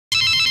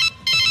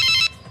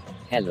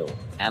Hello,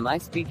 am I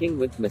speaking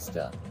with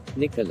Mr.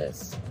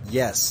 Nicholas?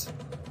 Yes.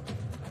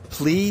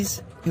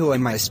 Please, who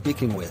am I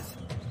speaking with?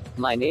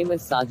 My name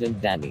is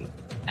Sergeant Danny,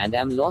 and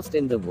I'm lost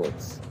in the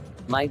woods.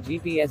 My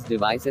GPS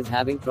device is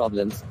having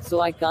problems,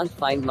 so I can't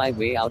find my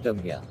way out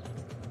of here.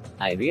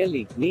 I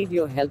really need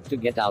your help to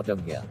get out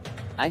of here.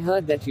 I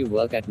heard that you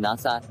work at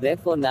NASA,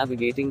 therefore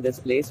navigating this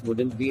place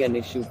wouldn't be an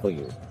issue for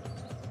you.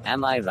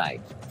 Am I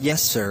right?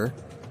 Yes, sir.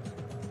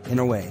 In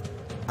a way.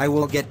 I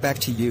will get back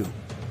to you.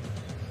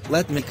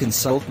 Let me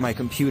consult my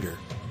computer.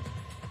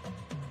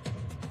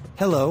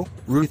 Hello,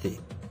 Ruthie.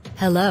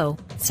 Hello,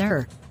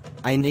 sir.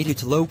 I need you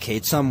to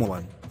locate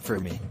someone for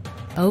me.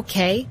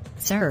 Okay,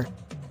 sir.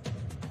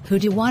 Who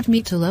do you want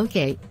me to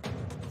locate?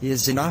 He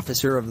is an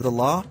officer of the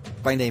law,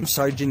 by name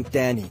Sergeant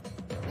Danny.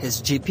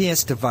 His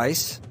GPS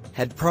device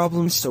had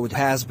problems, so it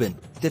has been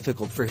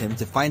difficult for him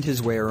to find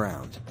his way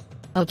around.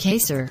 Okay,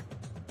 sir.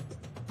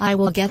 I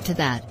will get to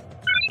that.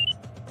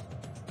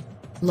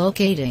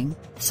 Locating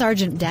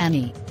Sergeant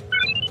Danny.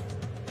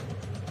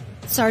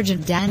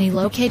 Sergeant Danny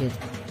located.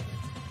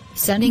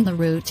 Sending the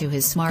route to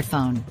his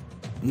smartphone.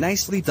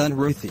 Nicely done,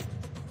 Ruthie.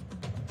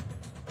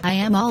 I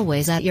am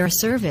always at your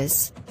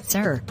service,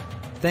 sir.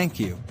 Thank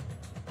you.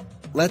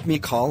 Let me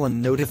call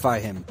and notify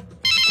him.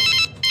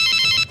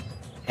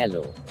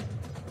 Hello.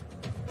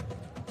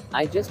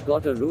 I just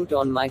got a route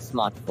on my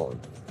smartphone.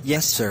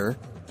 Yes, sir.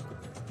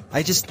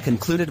 I just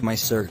concluded my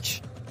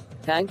search.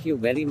 Thank you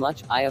very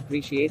much, I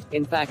appreciate.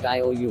 In fact,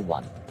 I owe you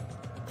one.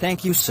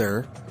 Thank you,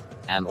 sir.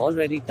 I'm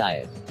already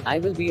tired. I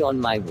will be on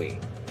my way.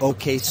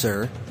 Okay,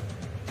 sir.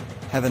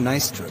 Have a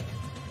nice trip.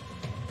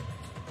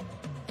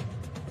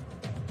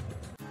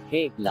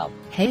 Hey, love.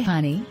 Hey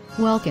honey,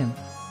 welcome.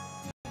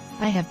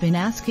 I have been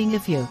asking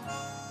of you.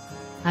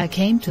 I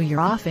came to your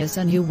office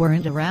and you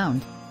weren't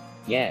around.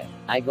 Yeah,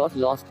 I got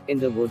lost in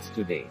the woods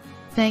today.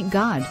 Thank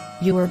God,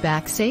 you were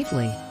back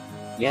safely.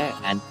 Yeah,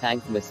 and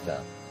thank Mr.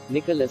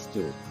 Nicholas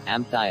too.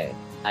 I'm tired.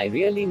 I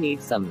really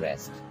need some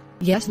rest.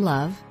 Yes,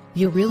 love,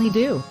 you really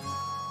do.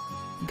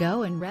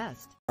 Go and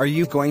rest. Are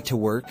you going to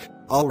work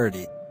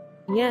already?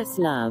 Yes,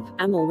 love,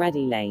 I'm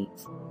already late.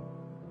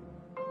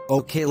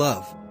 Okay,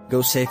 love.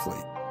 Go safely.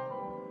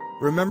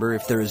 Remember,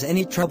 if there is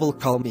any trouble,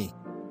 call me.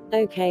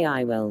 Okay,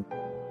 I will.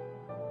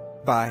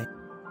 Bye.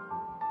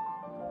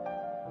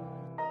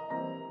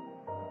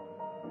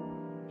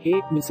 Hey,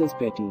 Mrs.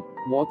 Petty,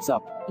 what's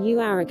up?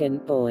 You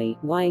arrogant boy,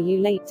 why are you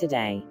late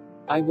today?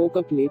 I woke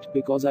up late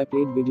because I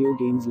played video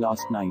games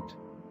last night.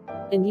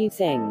 And you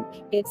think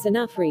it's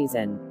enough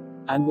reason?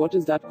 And what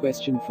is that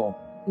question for?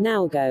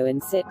 Now go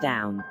and sit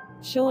down.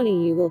 Surely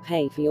you will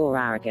pay for your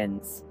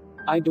arrogance.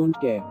 I don't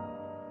care.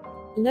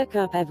 Look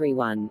up,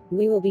 everyone,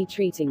 we will be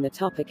treating the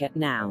topic at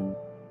noun.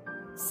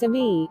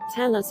 Sami,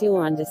 tell us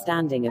your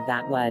understanding of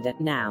that word at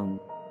noun.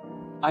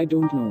 I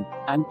don't know,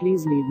 and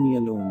please leave me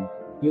alone.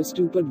 You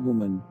stupid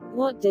woman.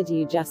 What did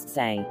you just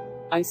say?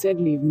 I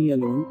said leave me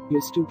alone, you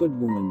stupid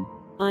woman.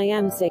 I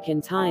am sick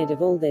and tired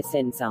of all this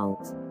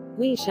insult.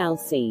 We shall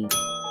see.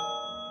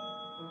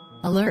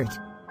 Alert.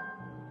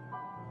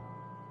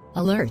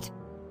 Alert.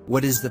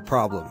 What is the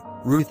problem,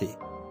 Ruthie?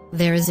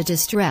 There is a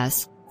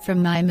distress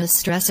from my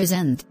mistress's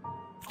end.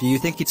 Do you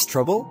think it's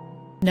trouble?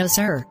 No,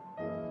 sir.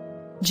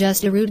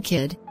 Just a rude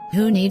kid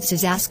who needs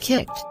his ass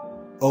kicked.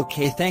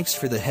 Okay, thanks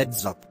for the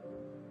heads up.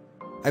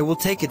 I will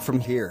take it from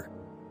here.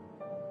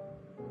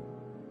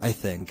 I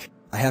think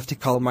I have to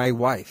call my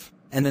wife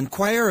and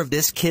inquire of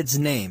this kid's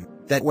name.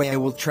 That way I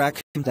will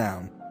track him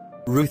down.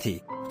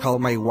 Ruthie, call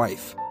my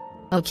wife.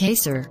 Okay,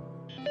 sir.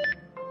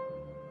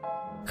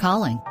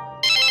 Calling.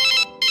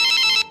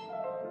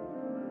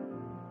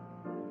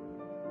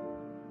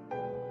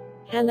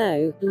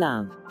 Hello,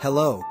 love.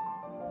 Hello.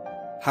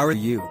 How are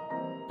you?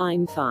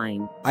 I'm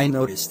fine. I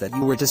noticed that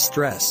you were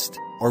distressed,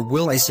 or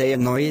will I say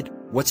annoyed.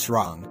 What's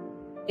wrong?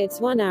 It's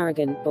one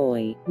arrogant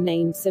boy,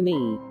 named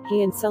Sami.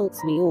 He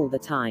insults me all the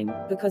time,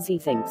 because he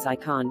thinks I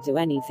can't do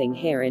anything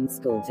here in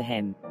school to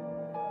him.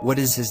 What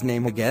is his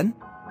name again?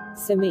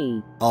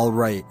 Sami.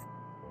 Alright.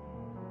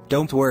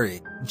 Don't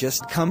worry,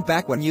 just come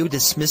back when you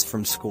dismissed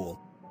from school.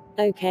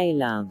 Okay,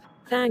 love.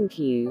 Thank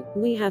you,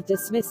 we have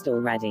dismissed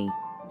already.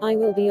 I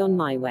will be on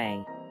my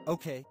way.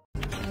 Okay.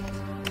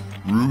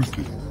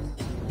 Ruthie,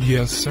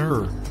 Yes,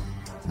 sir.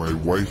 my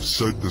wife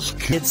said this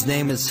kid. Kid's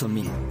name is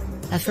Sami.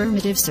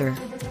 Affirmative, sir.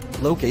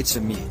 Locate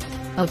Sami.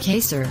 Okay,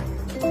 sir.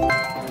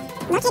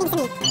 Locating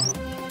Sami.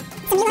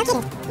 Sami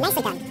located. Nicely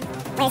done.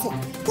 Where is he?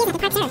 He is at the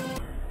park, sir.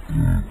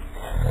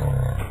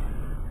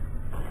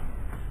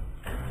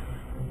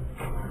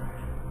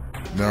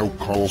 Now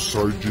call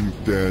Sergeant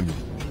Danny.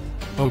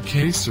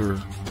 Okay, sir.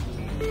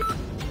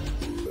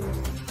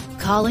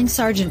 Calling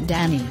Sergeant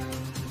Danny.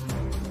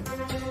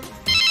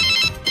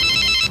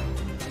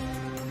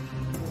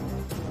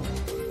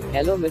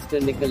 Hello,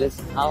 Mr. Nicholas,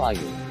 how are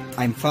you?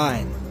 I'm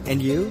fine.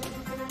 And you?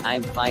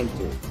 I'm fine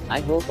too.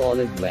 I hope all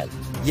is well.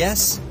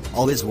 Yes,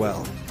 all is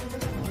well.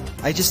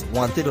 I just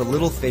wanted a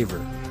little favor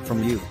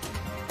from you.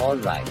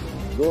 Alright.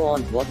 Go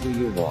on, what do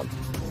you want?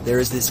 There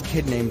is this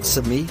kid named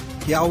Sami.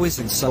 He always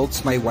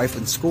insults my wife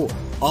in school.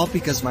 All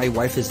because my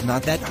wife is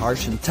not that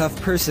harsh and tough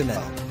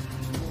personnel.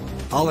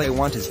 All I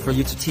want is for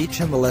you to teach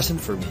him a lesson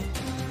for me.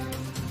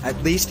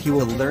 At least he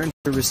will learn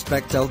to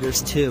respect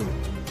elders too.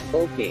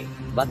 Okay,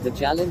 but the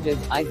challenge is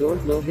I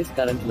don't know his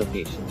current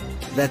location.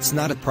 That's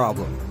not a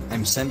problem.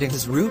 I'm sending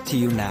his route to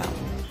you now.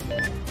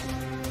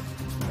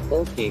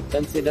 Okay,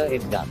 consider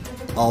it done.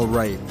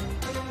 Alright.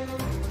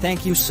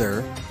 Thank you,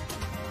 sir.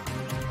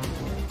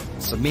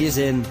 Sami is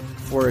in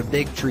for a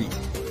big treat.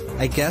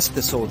 I guess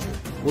the soldier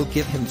will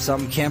give him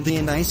some candy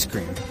and ice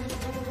cream.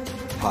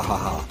 Ha ha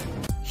ha.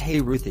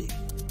 Hey Ruthie.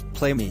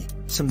 Play me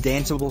some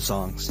danceable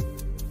songs.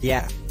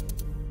 Yeah.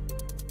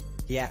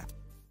 Yeah.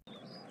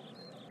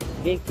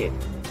 Hey kid.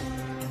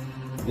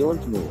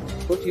 Don't move.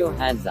 Put your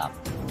hands up.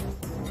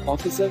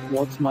 Officer,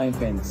 what's my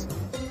offense?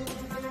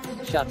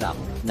 Shut up.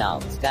 Now,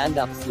 stand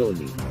up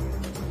slowly.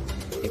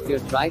 If you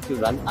try to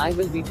run, I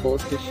will be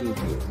forced to shoot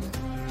you.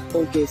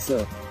 Okay,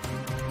 sir.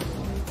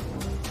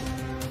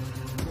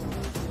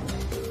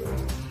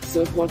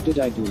 Sir, what did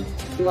I do?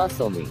 You are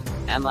Somi.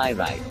 Am I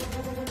right?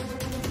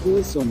 Who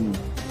is Somi?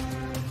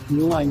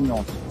 No, I'm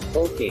not.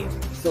 Okay,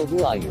 so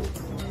who are you?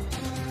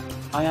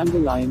 I am the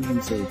lion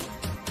himself.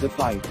 The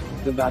fight,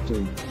 the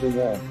battle, the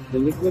war, the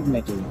liquid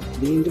metal,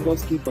 the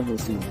Indaboski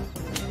Pahosi.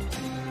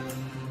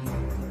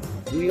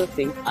 Do you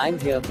think I'm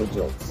here for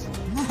jokes?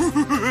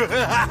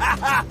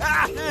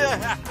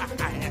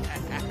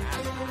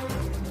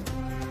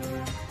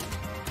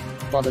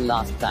 For the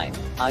last time,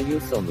 are you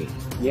Somi?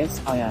 Yes,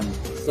 I am.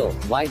 So,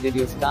 why did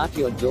you start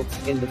your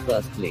jokes in the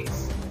first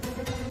place?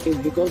 It's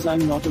because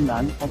I'm not a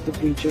man of the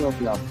preacher of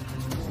love.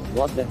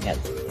 What the hell?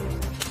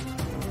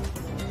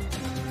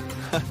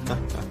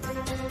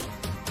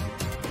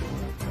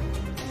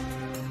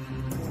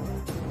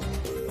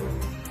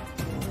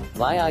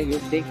 Why are you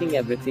taking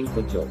everything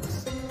for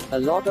jokes? A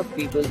lot of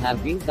people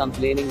have been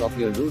complaining of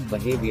your rude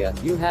behavior.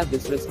 You have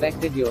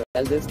disrespected your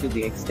elders to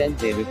the extent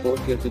they report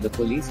you to the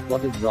police.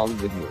 What is wrong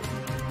with you?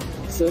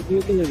 Sir,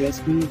 you can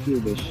arrest me if you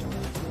wish.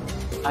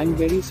 I'm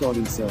very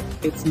sorry, sir.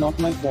 It's not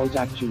my fault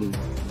actually.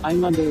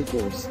 I'm under a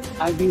course.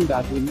 I've been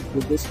battling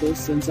with this course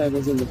since I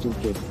was a little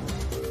kid.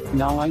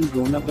 Now I'm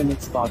grown up and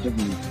it's part of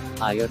me.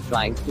 Are you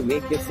trying to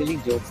make your silly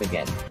jokes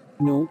again?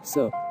 No,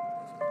 sir.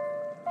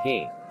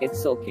 Hey,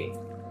 it's okay.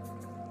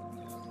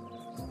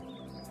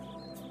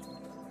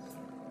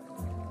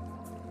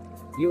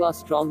 You are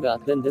stronger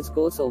than this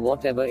course or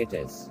whatever it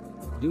is.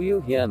 Do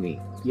you hear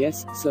me?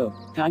 Yes, sir.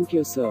 Thank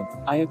you, sir.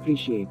 I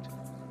appreciate.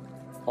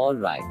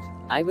 Alright.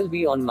 I will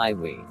be on my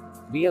way.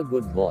 Be a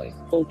good boy.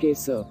 Okay,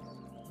 sir.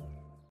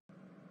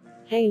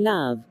 Hey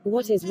love,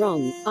 what is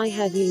wrong? I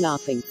heard you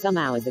laughing some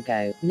hours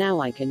ago. Now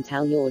I can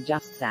tell you're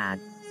just sad.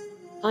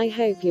 I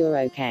hope you're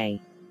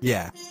okay.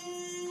 Yeah.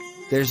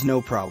 There's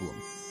no problem.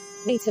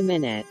 Wait a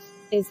minute.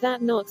 Is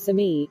that not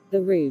Sami,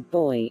 the rude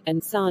boy,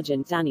 and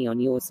Sergeant Danny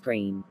on your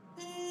screen?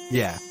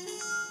 Yeah.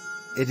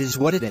 It is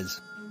what it is.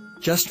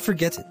 Just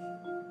forget it.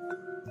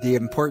 The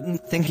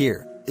important thing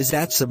here is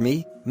that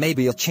Sami,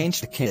 maybe you'll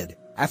change the kid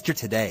after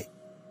today.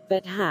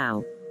 But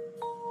how?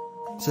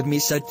 Sami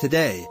said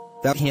today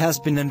that he has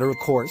been under a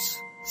course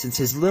since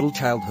his little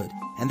childhood,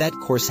 and that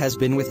course has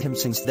been with him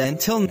since then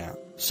till now,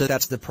 so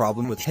that's the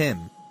problem with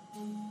him.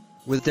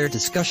 With their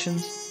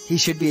discussions, he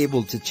should be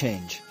able to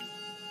change.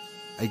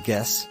 I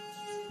guess.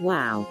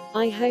 Wow,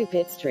 I hope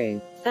it's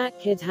true. That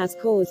kid has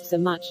caused so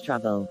much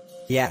trouble.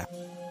 Yeah.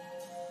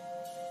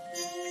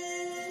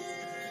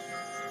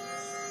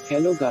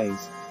 Hello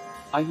guys.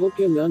 I hope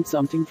you learned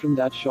something from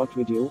that short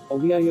video, or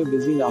we are here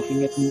busy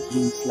laughing at me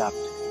being slapped.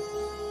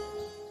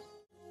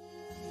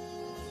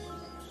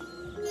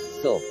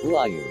 So, who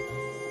are you?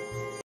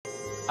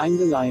 I'm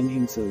the lion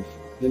himself.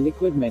 The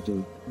liquid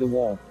metal, the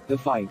war, the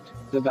fight,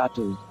 the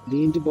battle, the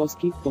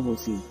Indaboski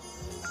Pahosi.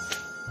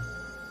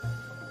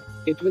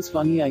 It was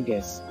funny, I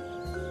guess.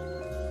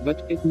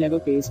 But it never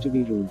pays to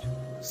be rude.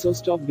 So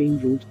stop being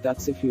rude,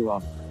 that's if you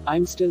are.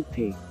 I'm still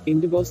The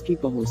Indaboski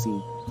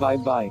Pahosi. Bye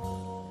bye.